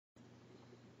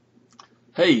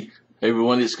Hey,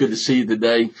 everyone, it's good to see you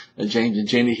today. James and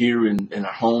Jenny here in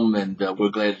our home, and we're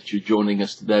glad that you're joining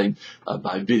us today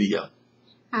by video.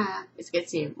 Hi, it's good to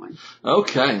see everyone.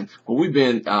 Okay, well, we've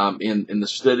been in the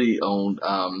study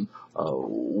on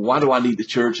why do I need the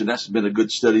church, and that's been a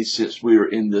good study since we're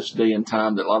in this day and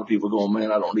time that a lot of people are going,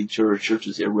 man, I don't need church. Church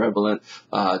is irrelevant.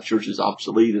 Church is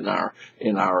obsolete in our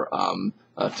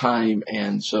time,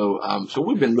 and so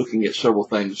we've been looking at several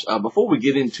things. Before we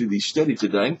get into the study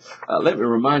today, let me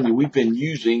remind you we've been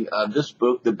using this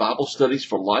book, The Bible Studies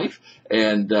for Life,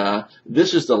 and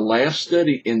this is the last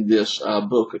study in this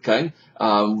book. Okay,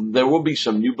 there will be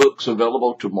some new books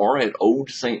available tomorrow at Old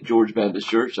St. George Baptist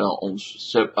Church on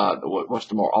what's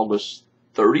tomorrow, August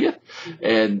 30th,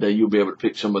 and you'll be able to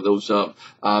pick some of those up.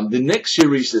 The next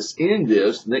series that's in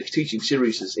this, the next teaching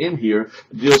series that's in here,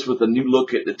 deals with a new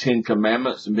look at the Ten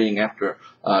Commandments and being after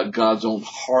God's own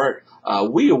heart.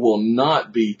 We will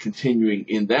not be continuing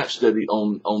in that study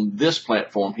on this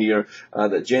platform here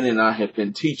that Jenny and I have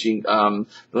been teaching. The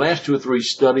last 2 or 3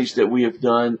 studies that we have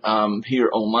done here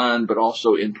online, but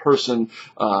also in person,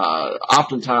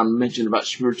 oftentimes mentioned about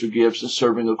spiritual gifts and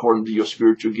serving according to your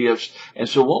spiritual gifts. And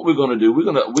so what we're going to do, we're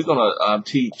going to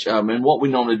teach, and what we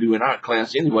normally do in our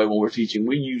class anyway when we're teaching,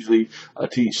 we usually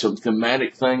teach some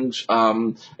thematic things.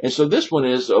 And so this one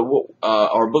is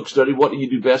our book study, What Do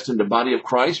You Do Best in the Body of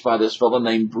Christ, by this fellow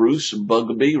named Bruce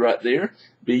Bugbee right there.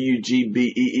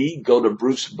 Bugbee. Go to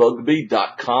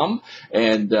brucebugbee.com,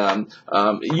 and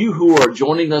you who are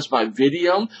joining us by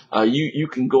video, you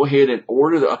can go ahead and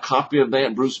order a copy of that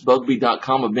at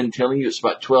brucebugbee.com. I've been telling you it's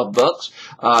about $12.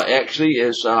 Actually,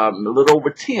 it's a little over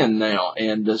 10 now,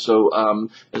 and so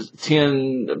it's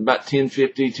 10, about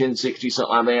 10.50, 10.60,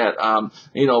 something like that.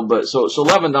 But so it's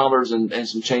 $11 and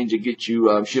some change. It gets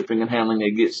you shipping and handling.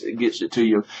 It gets it to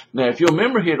you. Now, if you're a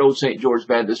member here at Old St. George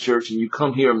Baptist Church and you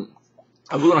come here,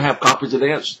 we're going to have copies of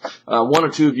that. 1 or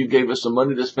 2 of you gave us some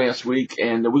money this past week,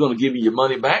 and we're going to give you your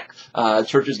money back.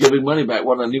 Church is giving money back.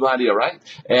 What a new idea, right?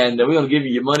 And we're going to give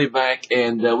you your money back,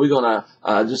 and we're going to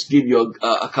just give you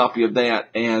a copy of that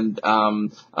and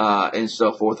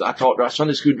so forth. I talked to our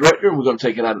Sunday school director, and we're going to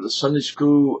take it out of the Sunday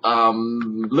school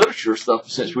literature stuff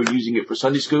since we're using it for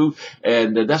Sunday school.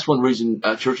 And that's one reason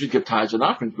churches give tithes and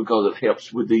offerings, because it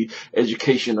helps with the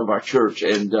education of our church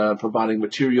and providing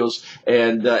materials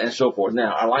and so forth.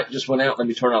 Now, our light just went out. Let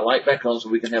me turn our light back on so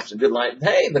we can have some good light.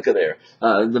 Hey, look at there.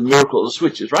 The miracle of the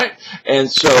switches, right?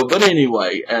 And so, but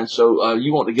anyway, and so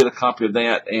you want to get a copy of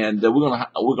that, and we're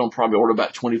gonna probably order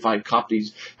about 25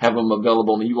 copies, have them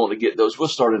available, and you want to get those. We'll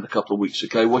start in a couple of weeks,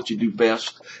 okay? What you do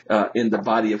best in the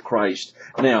body of Christ.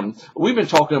 Now, we've been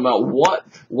talking about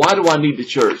why do I need the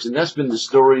church? And that's been the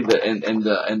story and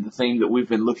the theme that we've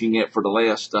been looking at for the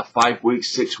last 5 weeks,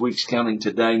 6 weeks, counting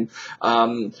today.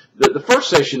 The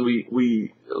first session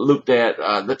we looked at,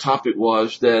 the topic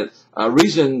was that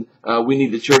reason we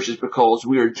need the church is because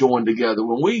we are joined together.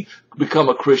 When we become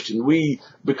a Christian, we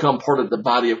become part of the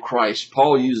body of Christ.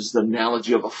 Paul uses the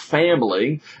analogy of a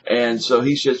family, and so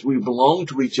he says we belong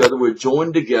to each other. We're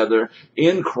joined together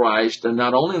in Christ, and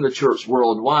not only in the church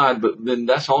worldwide, but then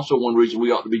that's also one reason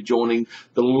we ought to be joining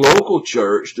the local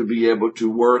church to be able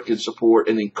to work and support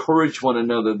and encourage one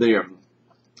another there.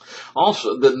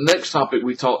 Also, the next topic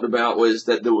we talked about was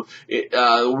that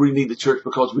we need the church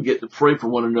because we get to pray for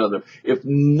one another. If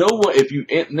you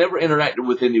never interacted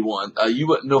with anyone, you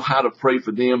wouldn't know how to pray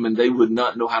for them, and they would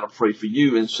not know how to pray for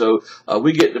you. And so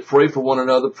we get to pray for one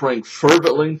another, praying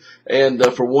fervently and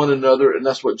for one another. And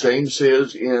that's what James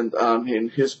says in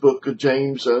his book of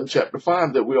James, chapter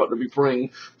 5, that we ought to be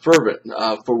praying fervent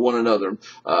for one another.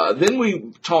 Then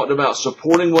we talked about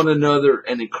supporting one another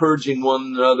and encouraging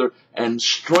one another and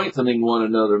strengthening one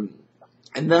another.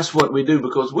 And that's what we do,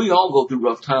 because we all go through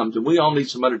rough times, and we all need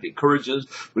somebody to encourage us.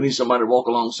 We need somebody to walk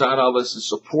alongside of us and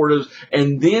support us,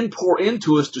 and then pour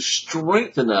into us to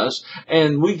strengthen us.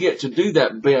 And we get to do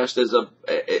that best as a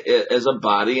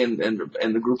body and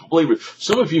a group of believers.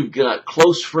 Some of you've got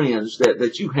close friends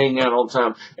that you hang out all the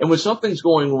time, and when something's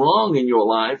going wrong in your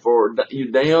life or you're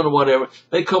down or whatever,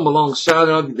 they come alongside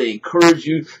of you. They encourage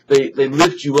you. They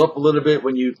lift you up a little bit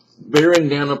when you bearing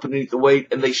down underneath the weight,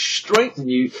 and they strengthen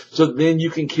you so then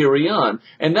you can carry on.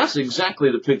 And that's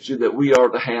exactly the picture that we are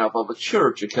to have of a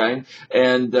church, okay?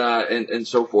 And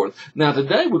so forth. Now,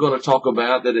 today we're going to talk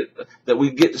about that we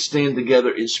get to stand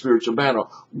together in spiritual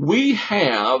battle. We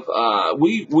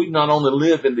not only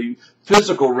live in the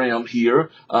physical realm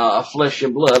here, flesh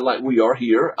and blood, like we are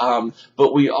here,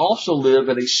 but we also live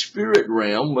in a spirit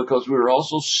realm, because we're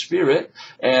also spirit,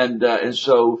 and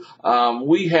so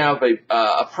we have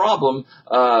a problem problem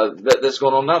that's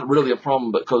going on. Not really a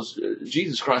problem, because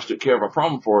Jesus Christ took care of our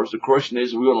problem for us. The question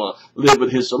is, are we going to live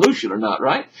with His solution or not,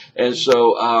 right? And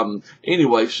so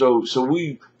anyway, so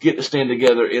we get to stand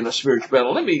together in a spiritual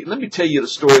battle. Let me tell you the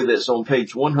story that's on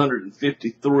page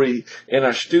 153 in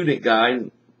our student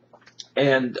guide,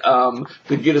 and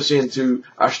to get us into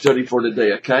our study for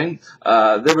today, okay?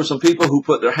 There were some people who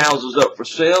put their houses up for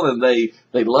sale, and they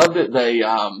loved it. They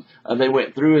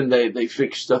went through and they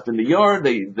fixed stuff in the yard.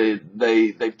 They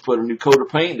put a new coat of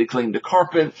paint. They cleaned the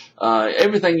carpet.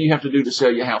 Everything you have to do to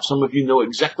sell your house. Some of you know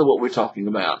exactly what we're talking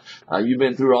about. You've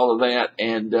been through all of that,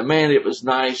 and man, it was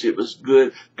nice. It was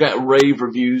good. Got rave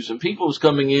reviews, and people was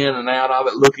coming in and out of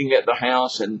it, looking at the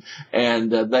house, and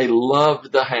they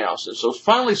loved the house. And so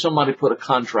finally, somebody put a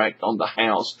contract on the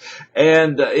house,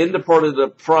 and in the part of the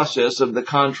process of the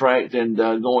contract and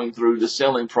going through the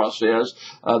selling process,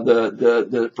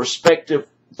 the prospective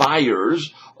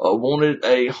buyers wanted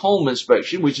a home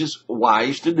inspection, which is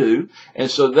wise to do, and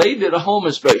so they did a home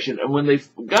inspection. And when they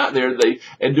got there,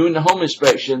 doing the home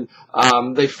inspection,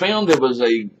 they found there was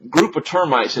a group of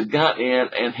termites had got in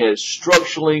and had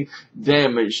structurally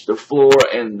damaged the floor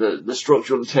and the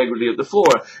structural integrity of the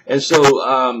floor. And so,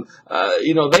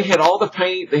 they had all the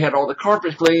paint, they had all the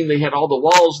carpet cleaned, they had all the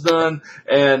walls done,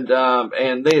 and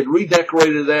they had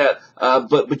redecorated that,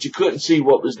 but you couldn't see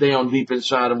what was down deep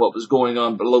inside and what was going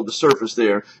on below the surface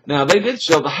there. Now, they did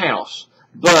sell the house,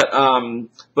 but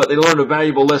they learned a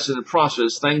valuable lesson in the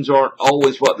process. Things aren't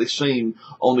always what they seem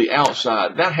on the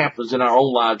outside. That happens in our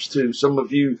own lives too. Some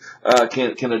of you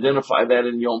can identify that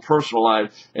in your own personal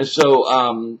life. And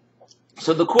so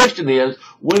so the question is,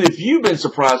 when have you been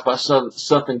surprised by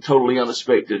something totally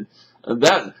unexpected?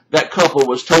 That couple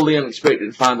was totally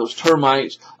unexpected to find those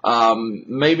termites.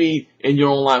 Maybe in your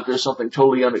own life there's something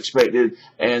totally unexpected,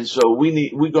 and so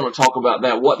we're going to talk about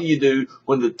that. What do you do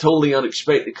when the totally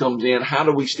unexpected comes in? How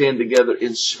do we stand together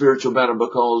in spiritual battle?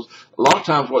 Because a lot of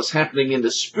times what's happening in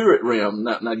the spirit realm,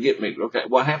 now get me, okay,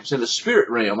 what happens in the spirit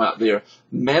realm out there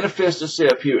manifests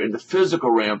itself here in the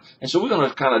physical realm, and so we're going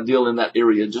to kind of deal in that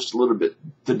area just a little bit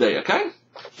today, okay?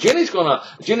 Jenny's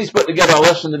put together our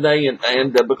lesson today,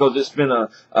 and because it's been a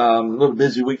little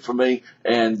busy week for me,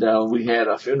 and we had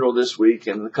a funeral this week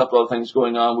and a couple other things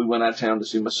going on. We went out of town to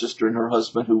see my sister and her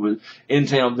husband, who was in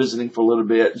town visiting for a little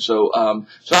bit. And so I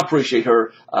appreciate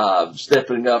her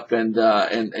stepping up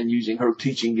and using her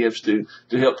teaching gifts to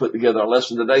help put together our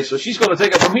lesson today. So she's going to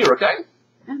take it from here,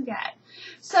 okay? Okay.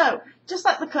 So, just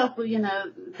like the couple,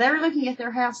 they're looking at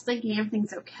their house thinking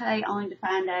everything's okay, only to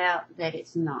find out that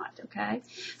it's not, okay?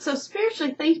 So,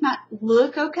 spiritually, things might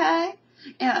look okay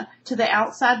to the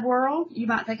outside world. You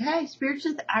might think, hey,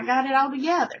 spiritually, I got it all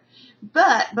together.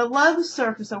 But below the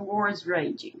surface, a war is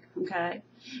raging, okay?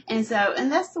 And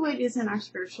that's the way it is in our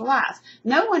spiritual lives.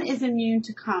 No one is immune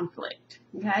to conflict,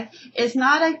 okay? It's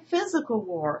not a physical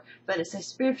war, but it's a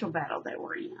spiritual battle that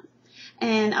we're in.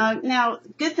 And now,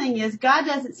 good thing is, God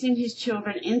doesn't send His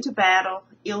children into battle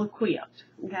ill-equipped,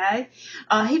 okay?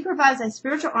 He provides a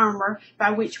spiritual armor by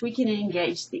which we can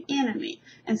engage the enemy.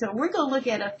 And so we're going to look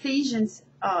at Ephesians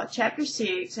chapter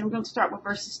 6, and we're going to start with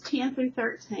verses 10 through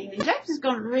 13. And James is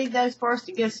going to read those for us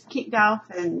to get us kicked off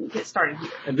and get started here.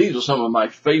 And these are some of my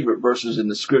favorite verses in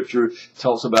the Scripture. It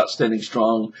tells us about standing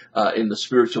strong in the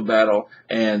spiritual battle,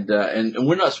 and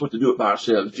we're not supposed to do it by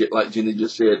ourselves, like Jenny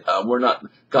just said.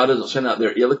 God doesn't send out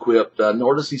there ill-equipped,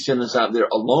 nor does He send us out there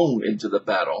alone into the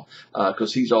battle,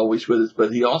 because He's always with us.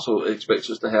 But He also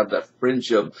expects us to have that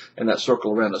friendship and that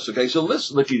circle around us. Okay, so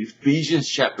let's look at Ephesians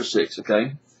chapter 6.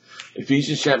 Okay.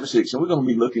 Ephesians chapter 6, and we're going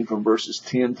to be looking from verses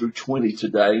 10 through 20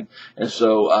 today. And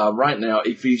so right now,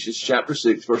 Ephesians chapter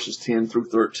 6, verses 10 through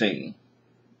 13.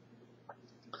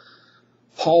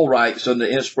 Paul writes under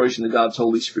the inspiration of God's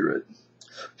Holy Spirit,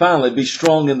 "Finally, be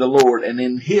strong in the Lord and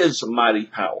in His mighty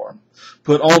power.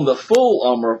 Put on the full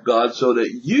armor of God so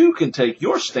that you can take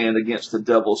your stand against the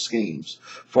devil's schemes.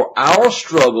 For our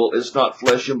struggle is not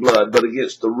flesh and blood, but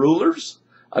against the rulers,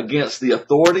 against the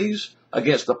authorities,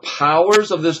 against the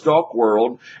powers of this dark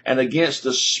world, and against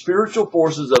the spiritual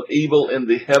forces of evil in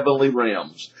the heavenly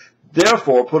realms.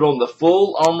 Therefore, put on the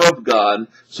full armor of God,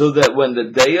 so that when the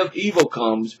day of evil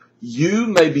comes, you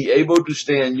may be able to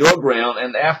stand your ground,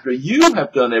 and after you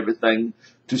have done everything,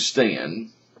 to stand."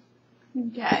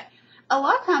 Okay. a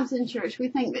lot of times in church we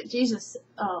think that Jesus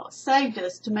saved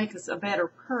us to make us a better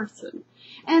person.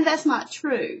 And that's not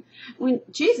true. When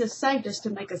Jesus saved us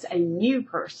to make us a new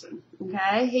person,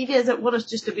 okay? He doesn't want us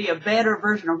just to be a better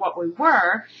version of what we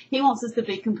were. He wants us to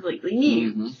be completely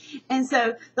new. Mm-hmm. And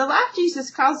so the life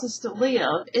Jesus calls us to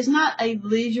live is not a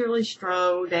leisurely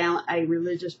stroll down a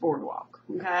religious boardwalk,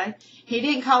 okay? He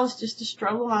didn't call us just to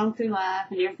stroll along through life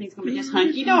and everything's going to be just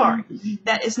hunky-dory.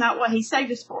 That is not what he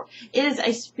saved us for. It is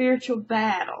a spiritual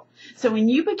battle. So when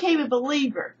you became a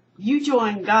believer, you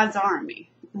joined God's army.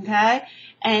 Okay?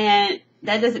 And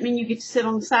that doesn't mean you get to sit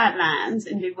on the sidelines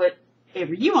and do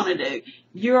whatever you want to do.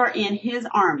 You're in his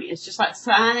army. It's just like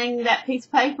signing that piece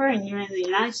of paper and you're in the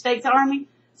United States Army.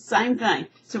 Same thing.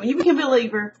 So when you become a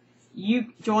believer,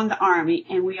 you join the army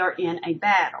and we are in a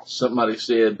battle. Somebody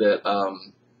said that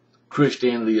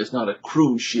Christianity is not a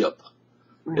cruise ship.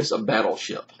 Right. It's a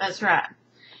battleship. That's right.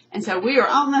 And so we are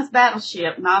on this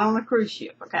battleship, not on a cruise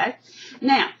ship, okay?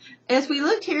 Now, as we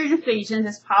looked here in Ephesians,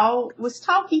 as Paul was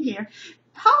talking here,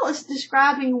 Paul is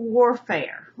describing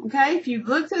warfare, okay? If you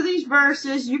look through these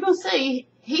verses, you're going to see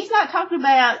he's not talking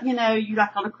about, you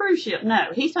like on a cruise ship. No,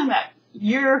 he's talking about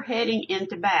you're heading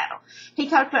into battle. He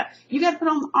talked about you got to put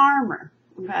on armor,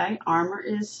 okay? Armor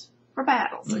is for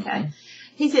battles, okay? Mm-hmm.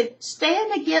 He said,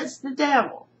 stand against the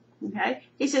devil. Okay?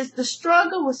 He says the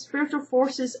struggle with spiritual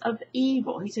forces of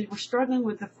evil. He said we're struggling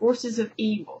with the forces of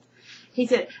evil. He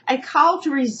said a call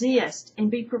to resist and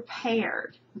be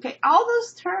prepared. Okay? All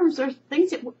those terms are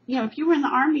things that, if you were in the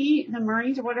Army, the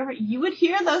Marines or whatever, you would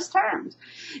hear those terms.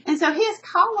 And so he is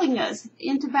calling us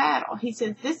into battle. He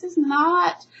said this is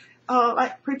not,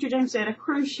 like Preacher James said, a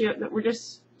cruise ship that we're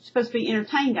just supposed to be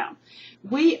entertained on.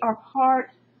 We are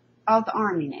part of the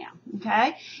army now,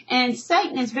 okay? And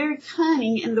Satan is very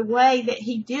cunning in the way that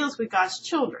he deals with God's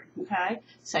children, okay?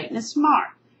 Satan is smart.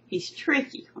 He's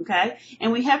tricky, okay?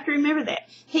 And we have to remember that.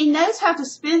 He knows how to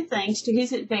spin things to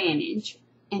his advantage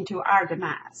and to our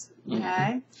demise, okay?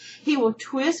 Mm-hmm. He will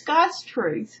twist God's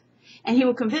truth, and he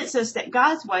will convince us that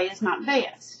God's way is not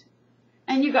best.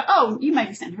 And you go, oh, you may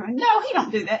be saying, no, he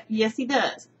don't do that. Yes, he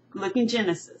does. Look in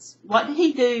Genesis. What did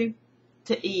he do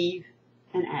to Eve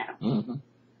and Adam? Mm-hmm.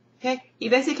 Okay, he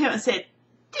basically came out and said,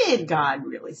 did God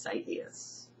really say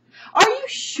this? Are you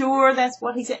sure that's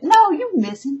what he said? No, you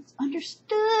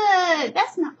misunderstood.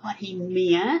 That's not what he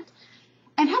meant.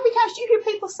 And how many times do you hear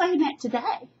people saying that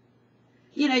today?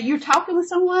 You're talking with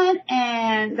someone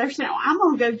and they're saying, I'm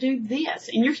going to go do this.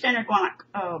 And you're standing there going like,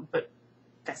 oh, but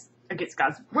that's against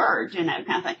God's word, kind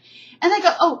of thing. And they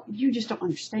go, oh, you just don't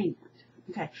understand.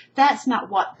 Okay, that's not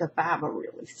what the Bible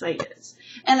really says.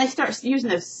 And they start using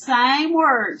those same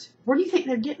words. Where do you think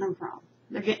they're getting them from?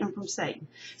 They're getting them from Satan.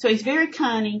 So he's very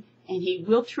cunning, and he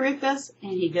will trick us,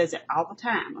 and he does it all the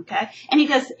time, okay? And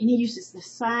he uses the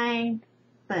same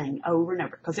thing over and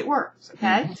over, because it works,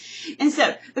 okay? Mm-hmm. And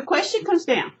so the question comes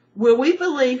down, will we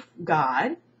believe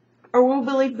God, or will we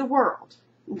believe the world,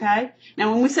 okay?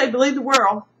 Now, when we say believe the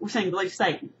world, we're saying believe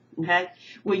Satan, okay?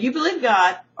 Will you believe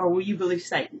God, or will you believe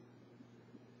Satan?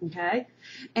 Okay?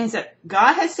 And so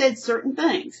God has said certain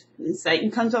things, and Satan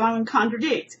comes along and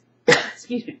contradicts.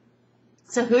 Excuse me.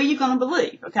 So who are you going to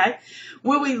believe? Okay?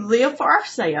 Will we live for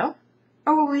ourselves,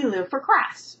 or will we live for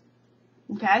Christ?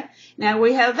 Okay? Now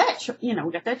we have that, we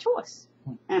got that choice.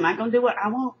 Am I going to do what I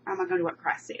want, or am I going to do what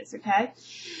Christ says? Okay?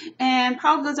 And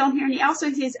Paul goes on here, and he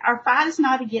also says, our fight is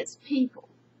not against people.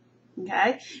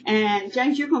 Okay? And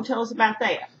James, you're going to tell us about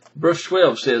that. Verse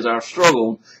 12 says, our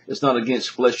struggle is not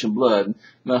against flesh and blood.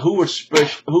 Now, we got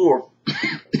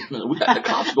the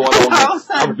cops going on.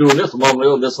 I'm doing this a moment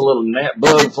ago. There's a little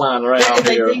bug flying around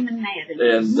here.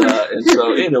 And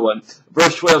so, anyway,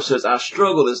 verse 12 says, our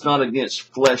struggle is not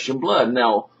against flesh and blood.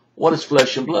 Now, what is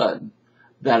flesh and blood?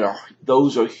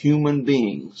 Those are human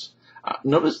beings.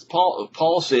 Notice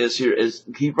Paul says here, as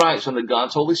he writes under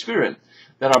God's Holy Spirit,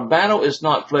 that our battle is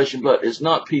not flesh and blood. It's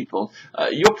not people.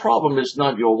 Your problem is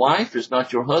not your wife. It's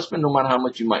not your husband, no matter how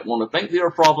much you might want to think they're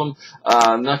a problem.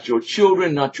 Not your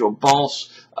children, not your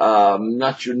boss,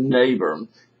 not your neighbor.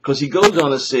 Because he goes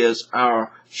on and says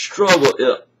our struggle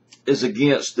is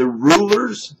against the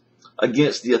rulers,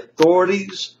 against the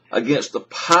authorities, against the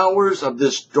powers of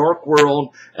this dark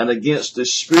world, and against the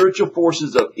spiritual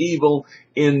forces of evil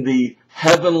in the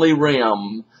heavenly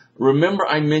realm. Remember,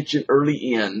 I mentioned early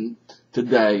in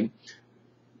today,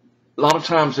 a lot of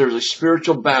times there's a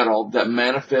spiritual battle that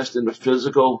manifests in the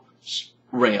physical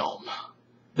realm.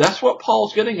 That's what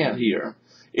Paul's getting at here.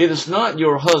 It is not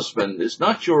your husband, it's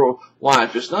not your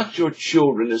wife, it's not your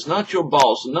children, it's not your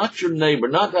boss, it's not your neighbor,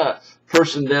 not that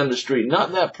person down the street.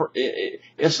 Not that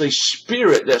it's a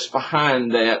spirit that's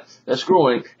behind that, that's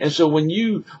growing. And so when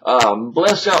you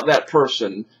bless out that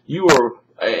person, you are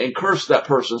and curse that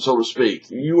person, so to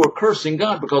speak, you are cursing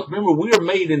God, because remember, we are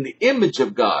made in the image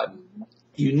of God.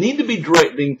 You need to be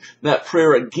directing that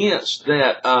prayer against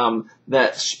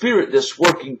that spirit that's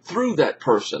working through that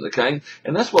person, okay?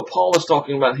 And that's what Paul is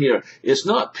talking about here. It's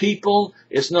not people,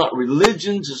 it's not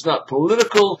religions, it's not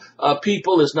political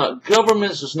people, it's not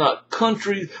governments, it's not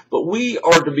countries, but we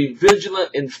are to be vigilant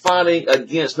in fighting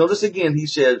against. Notice again, he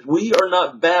says, we are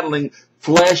not battling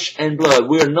flesh and blood.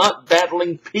 We are not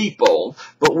battling people,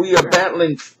 but we are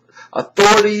battling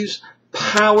authorities,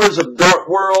 powers of dark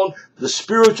world, the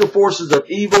spiritual forces of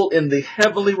evil in the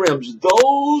heavenly realms.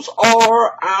 Those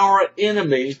are our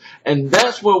enemies, and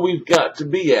that's where we've got to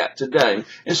be at today.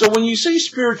 And so when you see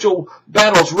spiritual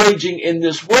battles raging in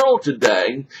this world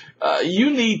today,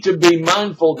 you need to be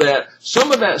mindful that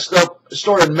some of that stuff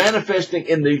started manifesting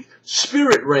in the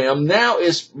spirit realm. Now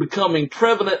it's becoming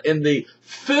prevalent in the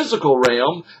physical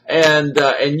realm, and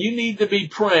you need to be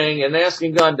praying and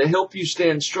asking God to help you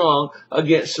stand strong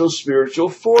against those spiritual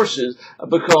forces,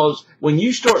 because when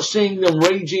you start seeing them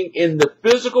raging in the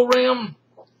physical realm,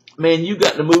 man, you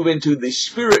got to move into the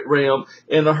spirit realm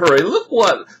in a hurry.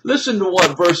 Listen to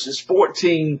what verses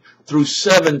 14 through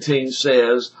 17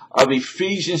 says of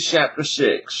Ephesians chapter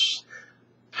 6.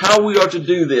 How we are to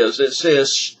do this. It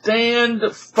says, stand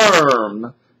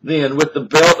firm then with the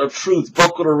belt of truth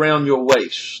buckled around your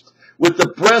waist, with the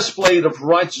breastplate of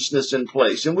righteousness in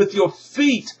place, and with your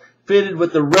feet fitted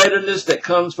with the readiness that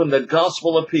comes from the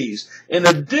gospel of peace. In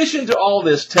addition to all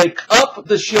this, take up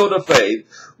the shield of faith,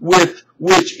 with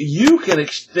which you can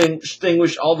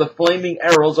extinguish all the flaming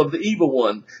arrows of the evil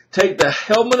one. Take the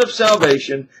helmet of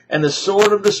salvation and the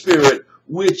sword of the Spirit,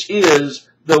 which is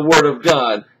the Word of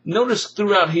God. Notice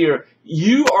throughout here,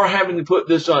 you are having to put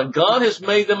this on. God has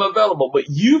made them available, but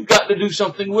you've got to do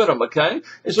something with them, okay?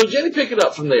 And so, Jenny, pick it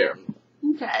up from there.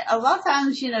 Okay. A lot of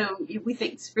times, we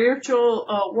think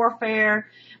spiritual warfare,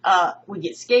 we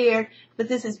get scared, but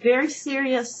this is very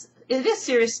serious. It is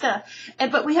serious stuff,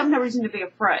 but we have no reason to be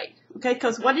afraid, okay?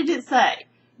 Because what did it say?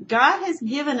 God has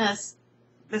given us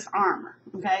this armor,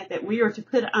 okay, that we are to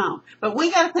put on. But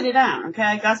we got to put it on,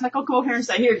 okay? God's not going to come over here and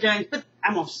say, here, James,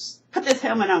 I'm going to put this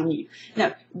helmet on you.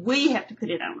 No, we have to put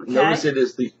it on, okay? Notice it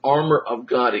is the armor of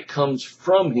God. It comes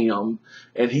from Him,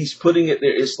 and He's putting it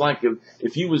there. It's like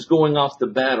if you was going off the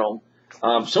battle.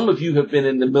 Some of you have been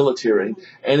in the military,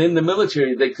 and in the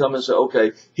military they come and say,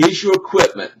 okay, here's your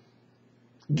equipment.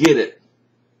 Get it.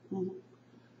 Mm-hmm.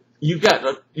 You've got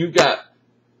a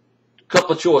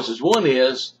couple of choices. One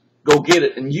is, go get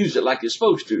it and use it like you're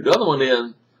supposed to. The other one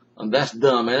is, that's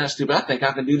dumb, man. That's stupid. I think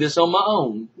I can do this on my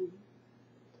own.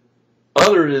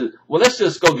 Other is, well, let's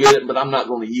just go get it, but I'm not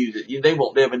going to use it. They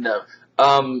won't ever know.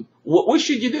 What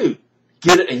should you do?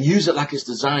 Get it and use it like it's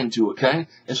designed to, okay?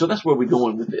 And so that's where we're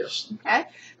going with this. Okay?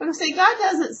 Because, see, God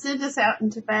doesn't send us out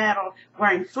into battle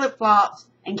wearing flip-flops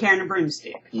and carrying a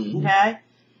broomstick, okay?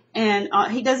 And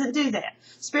He doesn't do that.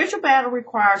 Spiritual battle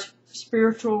requires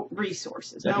spiritual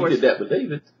resources. Now, He did that with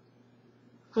David.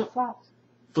 Flip-flops.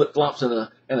 Flip-flops and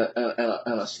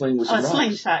a sling with some rocks. A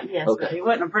slingshot, yes. Okay. But he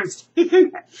wasn't a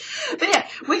broomstick. But yeah,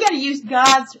 we got to use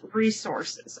God's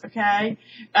resources, okay?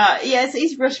 Yeah, it's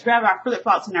easy for us to grab our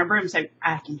flip-flops and our broom and say,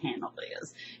 I can handle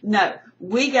this. No,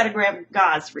 we got to grab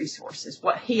God's resources,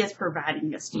 what He is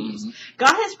providing us to use.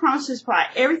 God has promised to supply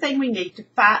everything we need to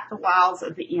fight the wiles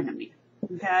of the enemy.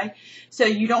 Okay, so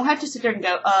you don't have to sit there and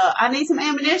go, I need some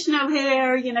ammunition over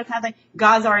here, kind of thing.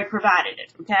 God's already provided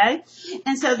it, okay?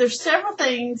 And so there's several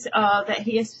things that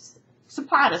He has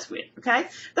supplied us with, okay?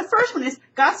 The first one is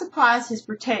God supplies His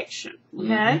protection,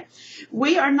 okay?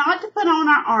 We are not to put on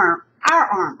our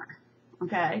armor,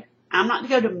 okay? I'm not to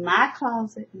go to my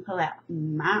closet and pull out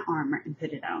my armor and put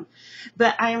it on,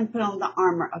 but I am to put on the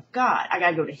armor of God. I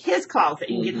got to go to His closet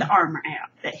and get the armor out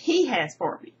that He has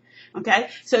for me. Okay,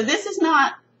 so this is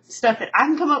not stuff that I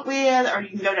can come up with, or you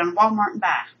can go down to Walmart and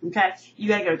buy. Okay, you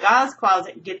got to go to God's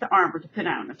closet and get the armor to put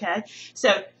on. Okay,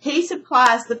 so He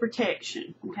supplies the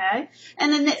protection. Okay,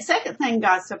 and then the second thing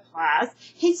God supplies,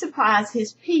 He supplies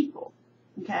His people.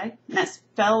 Okay, and that's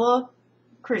fellow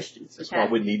Christians. Okay?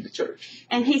 That's why we need the church.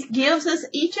 And He gives us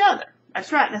each other.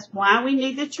 That's right. That's why we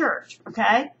need the church.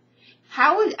 Okay,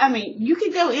 you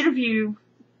could go interview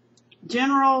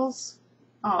generals.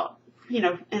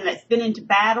 And that's been into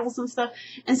battles and stuff,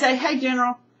 and say, hey,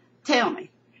 General, tell me,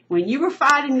 when you were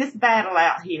fighting this battle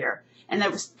out here, and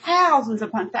there was thousands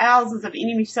upon thousands of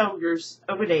enemy soldiers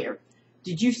over there,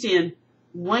 did you send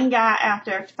one guy out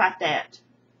there to fight that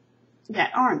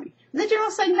army? And the general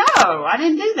say, no, I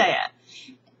didn't do that.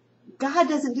 God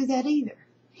doesn't do that either.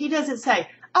 He doesn't say,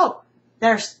 oh,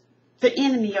 there's the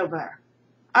enemy over there.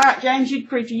 All right, James, you the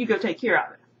preacher, you go take care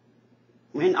of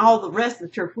it. And all the rest of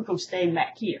the church, we're going to stand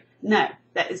back here. No,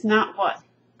 that is not what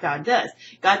God does.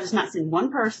 God does not send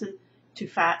one person to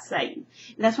fight Satan.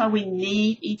 And that's why we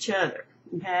need each other,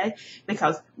 okay?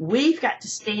 Because we've got to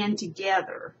stand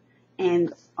together.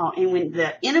 And when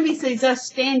the enemy sees us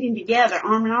standing together,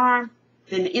 arm in arm,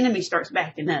 then the enemy starts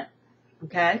backing up,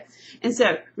 okay? And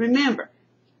so, remember,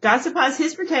 God supplies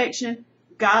His protection.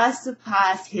 God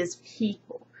supplies His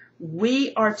people.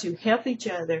 We are to help each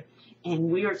other, and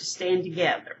we are to stand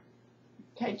together.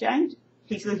 Okay, James?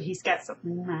 He's got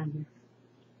something in mind here.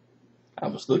 I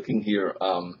was looking here,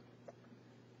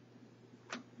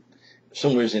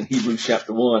 somewhere in Hebrews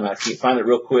chapter 1. I can't find it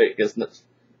real quick. Isn't it?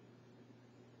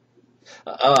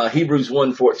 Hebrews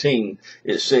 1:14.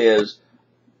 It says,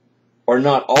 "Are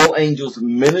not all angels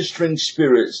ministering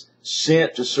spirits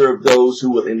sent to serve those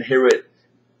who will inherit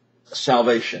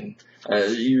salvation?"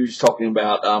 You was talking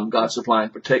about God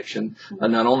supplying protection,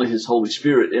 not only His Holy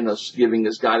Spirit in us, giving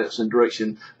us guidance and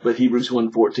direction, but Hebrews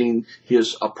 1:14,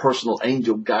 His a personal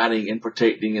angel guiding and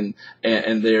protecting,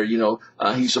 and there,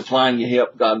 He's supplying your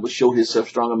help. God will show Himself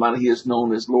strong and mighty. He is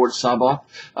known as Lord Sabaoth,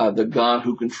 the God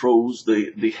who controls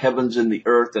the heavens and the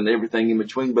earth and everything in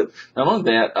between. But not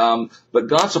only that, but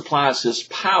God supplies His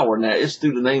power. Now it's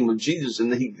through the name of Jesus,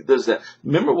 and He does that.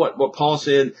 Remember what Paul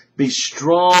said: "Be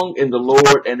strong in the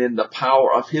Lord and in the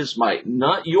power of His might."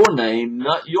 Not your name,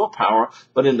 not your power,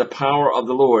 but in the power of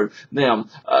the Lord. Now,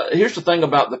 here's the thing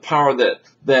about the power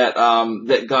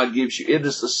that God gives you. It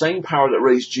is the same power that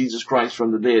raised Jesus Christ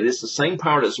from the dead. It's the same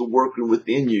power that's working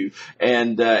within you,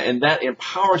 and that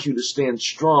empowers you to stand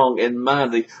strong and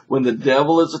mighty when the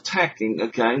devil is attacking.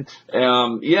 Okay,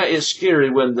 it's scary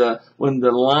when the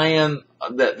lion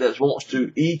that wants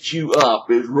to eat you up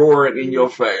is roaring in your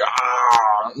face.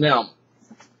 Now,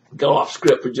 go off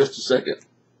script for just a second.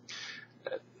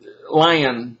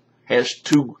 Lion has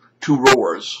two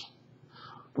roars.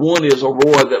 One is a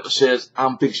roar that says,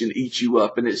 "I'm fixing to eat you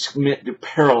up," and it's meant to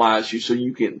paralyze you so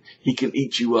he can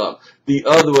eat you up. The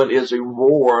other one is a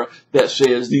roar that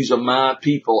says, "These are my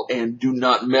people and do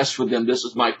not mess with them. This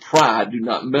is my pride. Do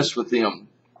not mess with them."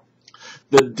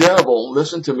 The devil,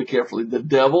 listen to me carefully, the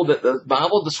devil that the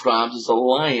Bible describes as a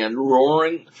lion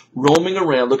roaring, roaming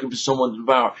around looking for someone to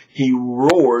devour. He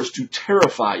roars to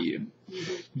terrify you.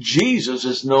 Mm-hmm. Jesus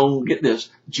is known, get this,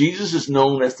 Jesus is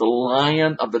known as the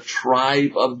Lion of the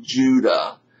tribe of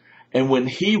Judah. And when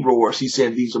He roars, He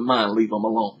said, "These are mine, leave them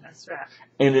alone." That's right.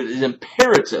 And it is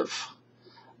imperative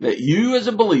that you as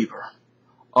a believer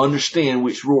understand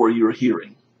which roar you're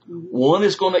hearing. Mm-hmm. One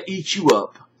is going to eat you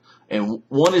up. And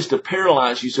one is to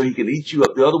paralyze you so he can eat you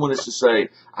up. The other one is to say,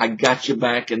 "I got your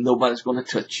back and nobody's going to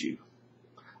touch you."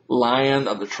 Lion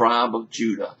of the tribe of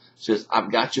Judah says, "I've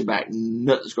got your back.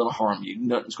 Nothing's going to harm you.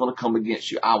 Nothing's going to come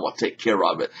against you. I will take care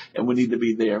of it." And we need to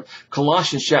be there.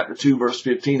 Colossians chapter 2 verse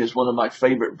 15 is one of my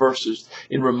favorite verses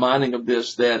in reminding of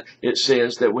this, that it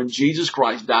says that when Jesus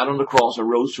Christ died on the cross and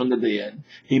rose from the dead,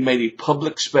 He made a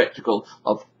public spectacle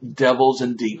of devils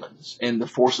and demons and the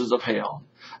forces of hell.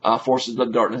 Forces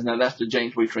of darkness. Now that's the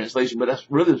James Way translation, but that's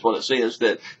really what it says,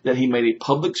 that He made a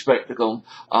public spectacle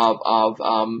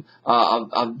of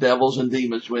devils and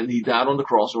demons when He died on the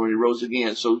cross and when He rose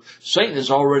again. So Satan has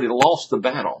already lost the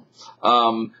battle,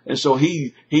 and so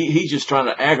he's just trying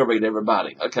to aggravate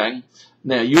everybody. Okay.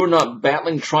 Now, you're not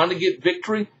battling trying to get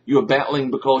victory. You're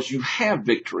battling because you have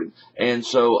victory. And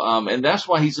so, and that's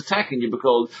why he's attacking you,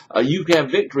 because you have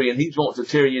victory and he wants to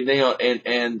tear you down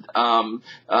and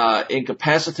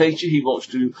incapacitate you. He wants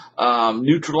to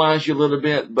neutralize you a little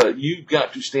bit, but you've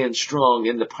got to stand strong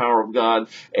in the power of God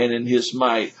and in His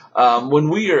might. When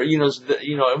we are, and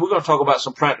we're going to talk about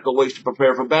some practical ways to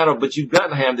prepare for battle, but you've got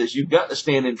to have this. You've got to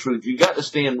stand in truth. You've got to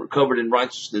stand covered in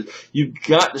righteousness. You've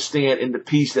got to stand in the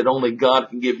peace that only God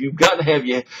can give. You've got to have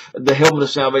the helmet of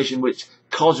salvation, which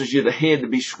causes you the head to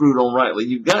be screwed on rightly.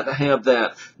 You've got to have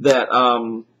that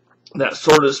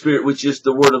sword of the Spirit, which is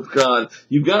the Word of God.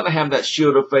 You've got to have that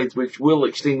shield of faith, which will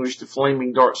extinguish the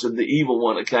flaming darts of the evil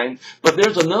one, okay? But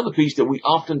there's another piece that we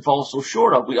often fall so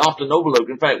short of. We often overlook.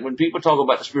 In fact, when people talk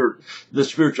about the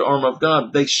spiritual armor of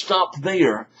God, they stop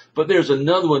there. But there's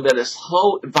another one that is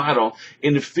so vital.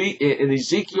 In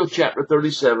Ezekiel chapter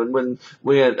 37, when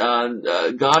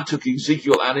God took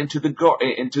Ezekiel out into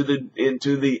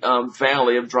the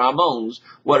valley of dry bones,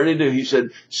 what did He do? He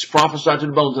said, "Prophesy to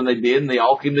the bones," and they did, and they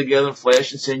all came together. together,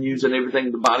 flesh and sinews and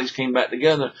everything, the bodies came back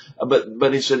together.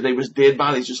 But he said they was dead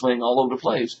bodies just laying all over the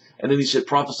place. And then he said,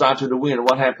 prophesy to the wind. And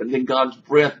what happened? Then God's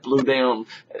breath blew down.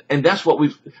 And that's what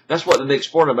the next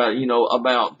part about,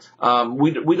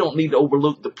 we don't need to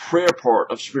overlook the prayer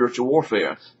part of spiritual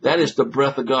warfare. That is the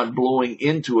breath of God blowing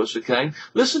into us, okay?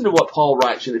 Listen to what Paul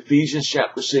writes in Ephesians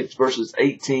chapter 6, verses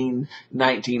 18,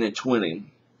 19, and 20.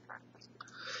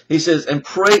 He says, and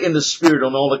pray in the Spirit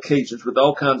on all occasions with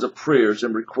all kinds of prayers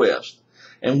and requests.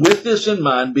 And with this in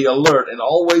mind, be alert and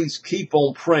always keep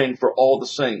on praying for all the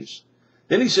saints.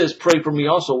 Then he says, pray for me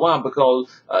also. Why? Because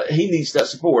he needs that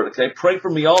support, okay? Pray for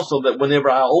me also that whenever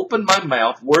I open my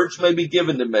mouth, words may be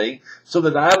given to me, so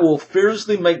that I will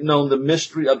fearlessly make known the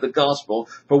mystery of the gospel,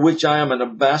 for which I am an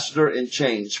ambassador in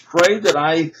chains. Pray that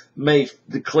I may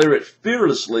declare it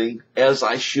fearlessly as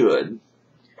I should.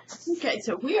 Okay,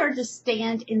 so we are to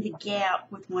stand in the gap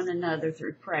with one another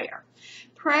through prayer.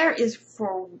 Prayer is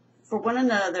for one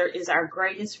another is our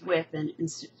greatest weapon in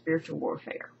spiritual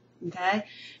warfare. Okay,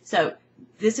 so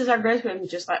this is our greatest weapon,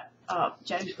 just like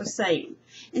James was saying.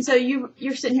 And so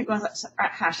you're sitting here going,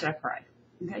 how should I pray?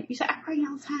 Okay, you say, I pray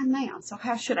all the time now, so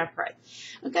how should I pray?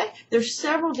 Okay, there's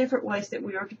several different ways that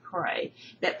we are to pray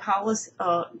that Paul has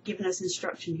given us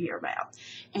instruction here about.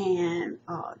 And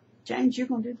James, you're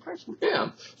going to do the first one.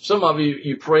 Yeah. Some of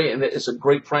you pray, and it's a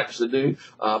great practice to do,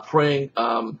 praying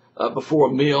before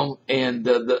a meal. And,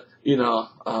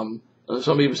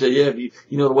 some people say, yeah, if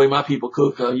you know the way my people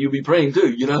cook, you'll be praying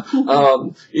too,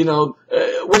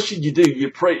 what should you do?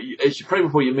 As you pray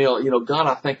before your meal, God,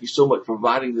 I thank you so much for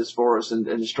providing this for us and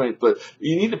the strength. But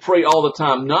you need to pray all the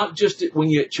time, not just when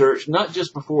you're at church, not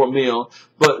just before a meal,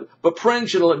 but praying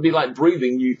should be like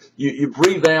breathing. You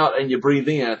breathe out and you breathe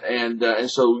in. And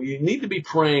so you need to be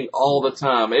praying all the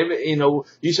time.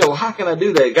 You say, well, how can I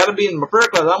do that? Got to be in my prayer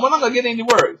class. I'm not going to get any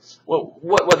word. Well,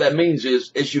 what that means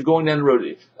is, as you're going down the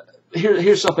road,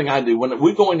 here's something I do. When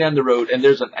we're going down the road and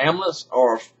there's an ambulance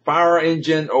or a fire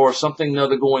engine or something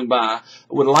other going by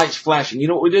with lights flashing, you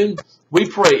know what we do? We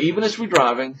pray, even as we're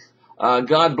driving.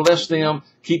 God bless them,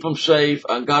 keep them safe.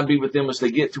 God be with them as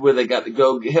they get to where they got to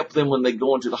go. Help them when they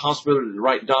go into the hospital. The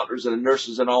right doctors and the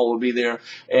nurses and all will be there.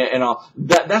 And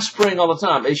that's praying all the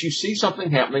time. As you see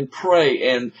something happening, pray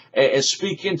and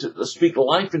speak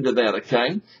life into that.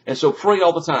 Okay, and so pray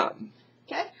all the time.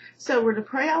 Okay. So we're to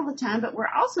pray all the time, but we're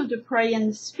also to pray in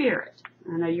the Spirit.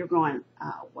 I know you're going,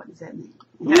 what does that mean?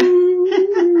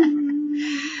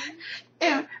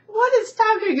 And what it's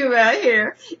talking about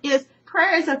here is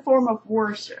prayer is a form of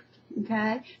worship.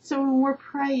 Okay? So when we're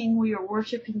praying, we are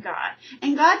worshiping God.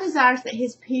 And God desires that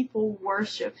His people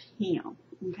worship Him.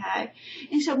 Okay?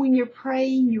 And so when you're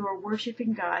praying, you are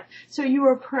worshiping God. So you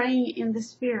are praying in the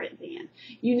Spirit then.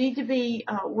 You need to be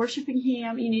worshiping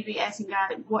Him. You need to be asking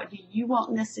God, what do you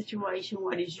want in this situation?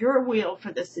 What is your will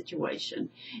for this situation?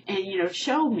 And,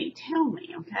 show me, tell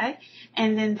me, okay?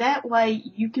 And then that way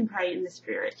you can pray in the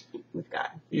Spirit with God.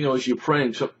 As you're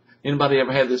praying, so anybody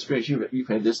ever had this experience? You've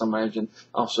had this, I imagine.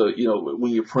 Also,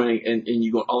 when you're praying and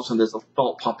you go, all of a sudden there's a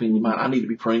thought pop in your mind. I need to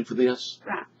be praying for this.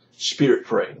 Right. Spirit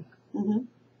praying. Mm-hmm.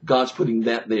 God's putting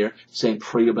that there, saying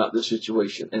pray about this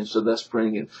situation. And so that's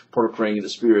praying and part of praying in the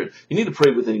Spirit. You need to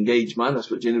pray with an engaged mind. That's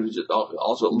what Jenny was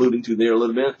also alluding to there a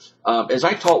little bit. As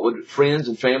I talk with friends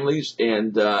and families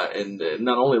and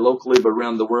not only locally but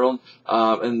around the world,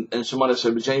 and somebody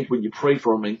said, but James, would you pray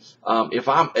for me? If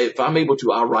I'm able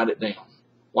to, I'll write it down.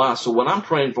 Why? So when I'm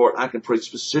praying for it, I can pray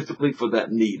specifically for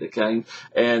that need, okay?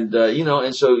 And,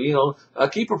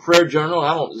 keep a prayer journal.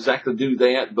 I don't exactly do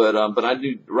that, but I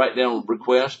do write down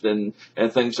requests and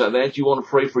things like that. You want to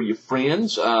pray for your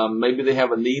friends. Maybe they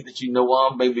have a need that you know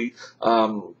of. Maybe,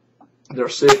 they're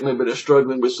sick. Maybe they're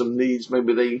struggling with some needs.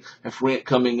 Maybe they have rent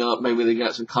coming up. Maybe they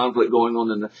got some conflict going on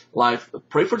in their life.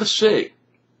 Pray for the sick.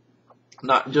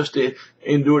 Not just to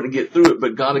endure to get through it,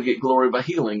 but God to get glory by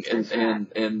healing and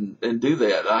do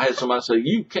that. I had somebody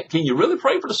say, can you really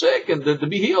pray for the sick and to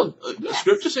be healed? The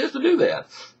Scripture says to do that.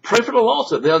 Pray for the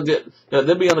lost that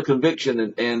they'll be under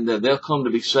conviction and they'll come to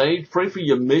be saved. Pray for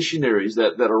your missionaries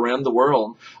that are around the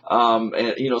world.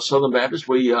 Southern Baptist,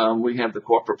 we have the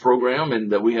corporate program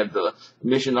and we have the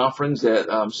mission offerings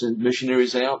that send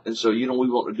missionaries out. And so, we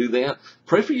want to do that.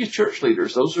 Pray for your church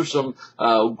leaders. Those are some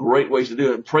great ways to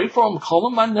do it. Pray for them. Call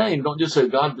them by name. Don't just say,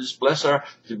 God, just bless our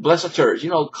church.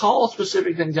 Call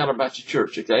specific things out about your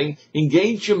church, okay?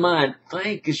 Engage your mind.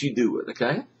 Think as you do it,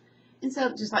 okay? And so,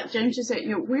 just like James just said,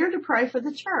 we're to pray for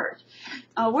the church.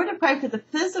 We're to pray for the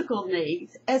physical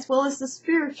needs as well as the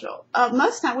spiritual.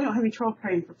 Most of the time, we don't have any trouble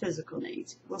praying for physical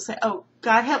needs. We'll say, oh,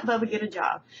 God help Bubba get a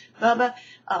job. Bubba,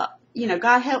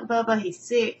 God help Bubba, he's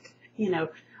sick,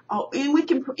 Oh, and we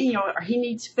can, or he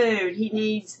needs food, he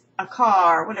needs a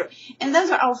car, whatever. And those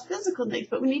are all physical needs,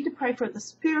 but we need to pray for the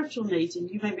spiritual needs.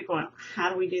 And you may be going,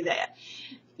 how do we do that?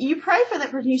 You pray for that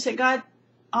person. You say, God,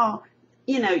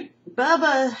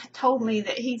 Bubba told me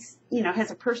that he's,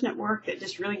 has a person at work that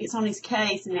just really gets on his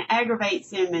case and it aggravates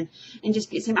him and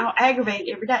just gets him all aggravated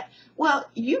every day. Well,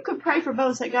 you could pray for Bubba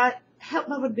and say, God, help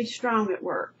Bubba to be strong at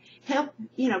work. Help,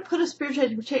 put a spiritual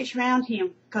hedge of protection around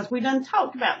him, because we done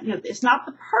talked about, it's not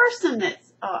the person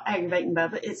that's aggravating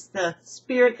Bubba, it's the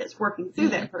spirit that's working through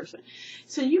that person.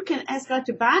 So you can ask God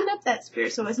to bind up that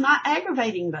spirit so it's not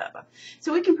aggravating Bubba.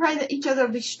 So we can pray that each other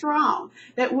will be strong,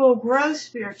 that we'll grow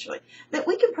spiritually, that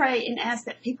we can pray and ask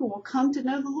that people will come to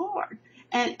know the Lord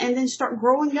and then start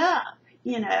growing up.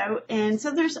 And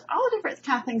so there's all different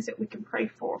kind of things that we can pray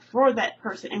for that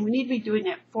person, and we need to be doing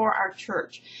that for our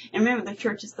church. And remember, the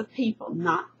church is the people,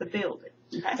 not the building.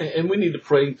 Okay? And we need to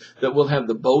pray that we'll have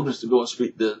the boldness to go and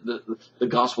speak the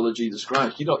gospel of Jesus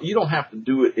Christ. You don't have to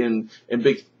do it in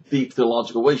big, deep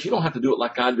theological ways. You don't have to do it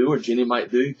like I do or Jenny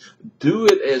might do. Do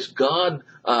it as God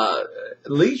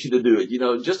leads you to do it.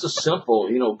 Just a simple,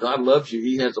 God loves you.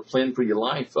 He has a plan for your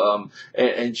life.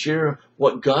 And share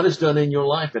what God has done in your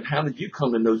life and how did you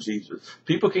come to know Jesus.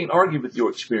 People can't argue with your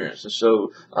experience. And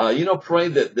so, pray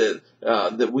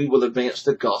that we will advance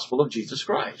the gospel of Jesus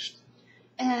Christ.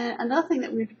 And another thing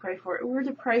that we're to pray for, we're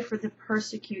to pray for the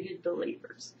persecuted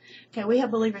believers. Okay, we have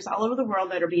believers all over the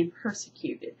world that are being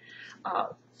persecuted.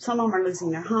 Some of them are losing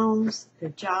their homes, their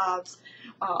jobs.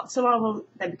 Some of them,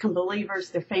 they become believers.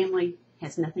 Their family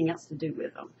has nothing else to do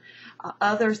with them.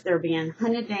 Others, they're being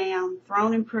hunted down,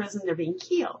 thrown in prison. They're being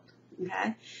killed.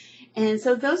 Okay, and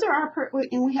so those are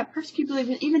and we have persecuted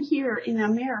believers even here in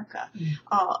America.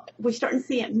 We're starting to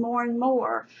see it more and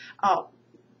more.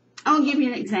 I'll give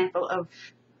you an example of,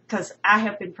 because I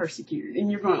have been persecuted,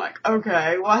 and you're going like,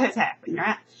 okay, what has happened,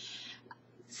 right?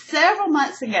 Several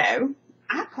months ago,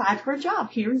 I applied for a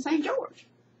job here in St. George,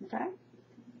 okay?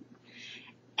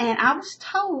 And I was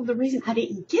told the reason I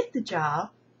didn't get the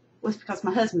job was because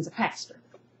my husband's a pastor.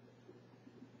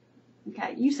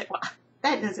 Okay, you say, well,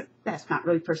 that's not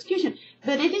really persecution,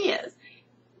 but it is.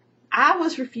 I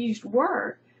was refused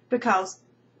work because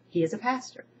he is a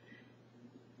pastor.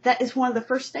 That is one of the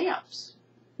first steps,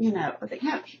 You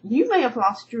may have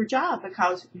lost your job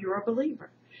because you're a believer.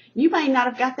 You may not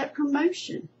have got that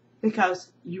promotion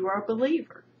because you are a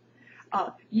believer.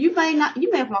 You may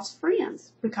have lost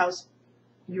friends because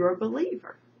you're a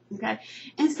believer. Okay,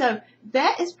 and so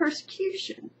that is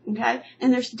persecution. Okay,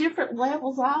 and there's different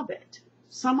levels of it.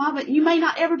 Some of it you may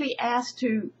not ever be asked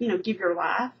to, give your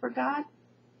life for God,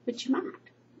 but you might.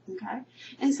 Okay,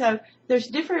 and so there's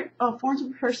different forms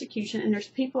of persecution, and there's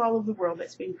people all over the world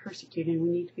that's being persecuted, and we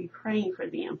need to be praying for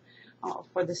them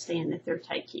for the stand that they're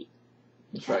taking.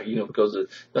 That's right, because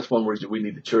that's one reason we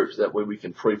need the church. That way we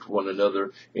can pray for one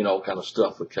another in all kind of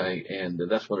stuff, okay? And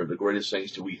that's one of the greatest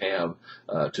things that we have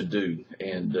to do.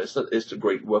 And it's a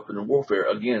great weapon in warfare.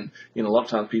 Again, a lot of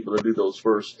times people that do those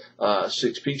first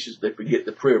 6 pieces, they forget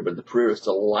the prayer. But the prayer is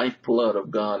the lifeblood of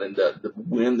God and the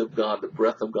wind of God, the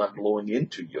breath of God blowing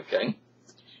into you, okay?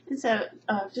 And so,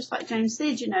 just like James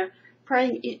said,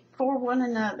 praying it for one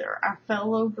another, our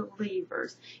fellow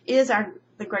believers, is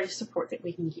the greatest support that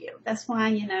we can give. That's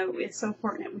why, it's so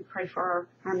important that we pray for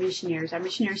our missionaries. Our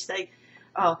missionaries say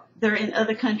they're in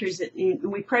other countries, and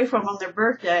we pray for them on their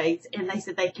birthdays, and they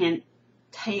said they can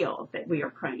tell that we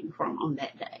are praying for them on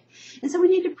that day. And so we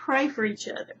need to pray for each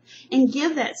other and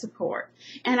give that support.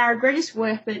 And our greatest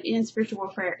weapon in spiritual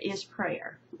warfare is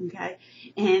prayer, okay?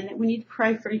 And we need to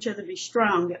pray for each other to be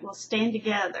strong, that we'll stand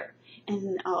together,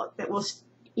 and that we'll,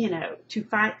 to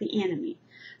fight the enemy.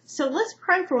 So let's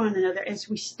pray for one another as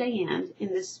we stand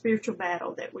in this spiritual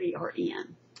battle that we are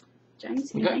in.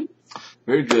 James, anything? Okay.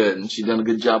 Very good. And she's done a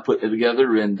good job putting it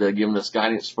together and giving us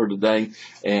guidance for today.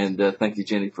 And thank you,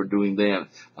 Jenny, for doing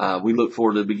that. We look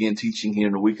forward to begin teaching here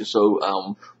in a week or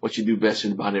so. What you do best in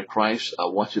the body of Christ.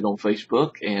 Watch it on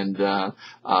Facebook and,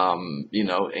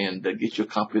 get your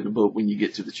copy of the book when you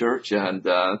get to the church. And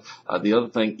the other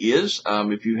thing is,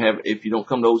 if you don't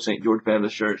come to Old St. George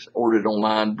Baptist Church, order it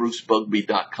online,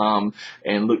 brucebugby.com,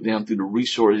 and look down through the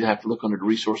resource. You have to look under the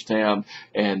resource tab,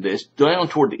 and it's down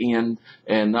toward the end,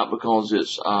 and not because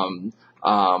it's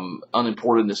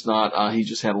unimportant. It's not. He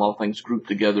just had a lot of things grouped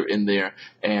together in there,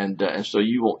 and so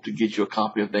you want to get you a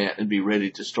copy of that and be ready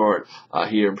to start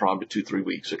here in probably 2-3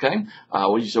 weeks. Okay.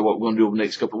 What you say? What we're going to do over the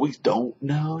next couple of weeks? Don't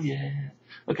know yet.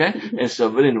 Okay. And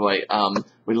so, but anyway,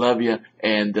 we love you,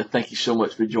 and thank you so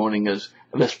much for joining us.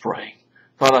 Let's pray.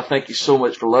 Father, I thank you so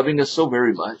much for loving us so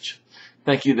very much.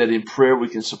 Thank you that in prayer we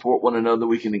can support one another,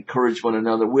 we can encourage one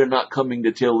another. We're not coming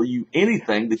to tell you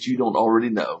anything that you don't already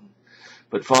know.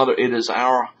 But Father, it is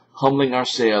our humbling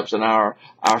ourselves and our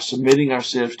submitting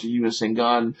ourselves to you and saying,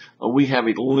 God, we have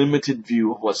a limited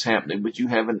view of what's happening, but you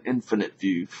have an infinite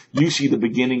view. You see the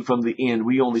beginning from the end.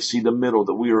 We only see the middle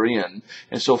that we are in.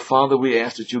 And so, Father, we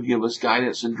ask that you'll give us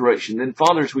guidance and direction. And,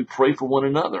 Father, as we pray for one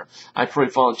another, I pray,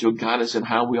 Father, that you'll guide us in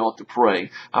how we ought to pray.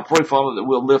 I pray, Father, that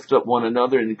we'll lift up one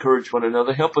another and encourage one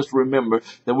another. Help us remember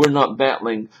that we're not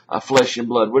battling flesh and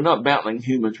blood. We're not battling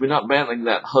humans. We're not battling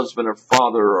that husband or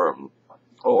father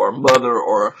or mother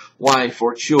or wife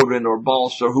or children or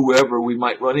boss or whoever we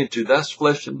might run into. That's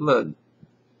flesh and blood.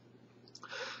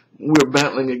 We're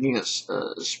battling against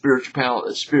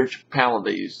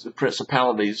spiritualities, the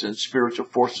principalities and spiritual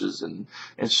forces and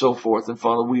so forth. And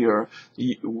Father, we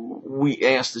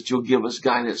ask that you'll give us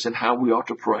guidance in how we ought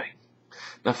to pray.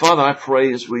 Now, Father, I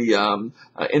pray as we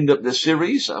end up this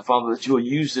series, Father, that you will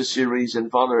use this series, and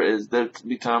Father, as there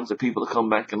be times that people come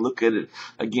back and look at it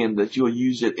again, that you will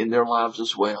use it in their lives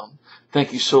as well.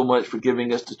 Thank you so much for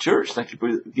giving us the church. Thank you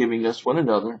for giving us one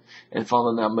another. And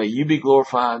Father, now may you be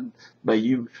glorified. May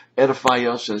you edify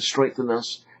us and strengthen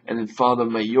us. And then, Father,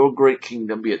 may your great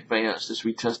kingdom be advanced as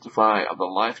we testify of the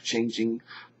life-changing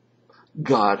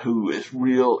God who is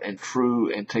real and true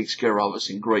and takes care of us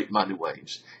in great mighty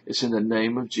ways. It's in the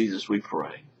name of Jesus we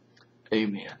pray.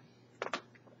 Amen.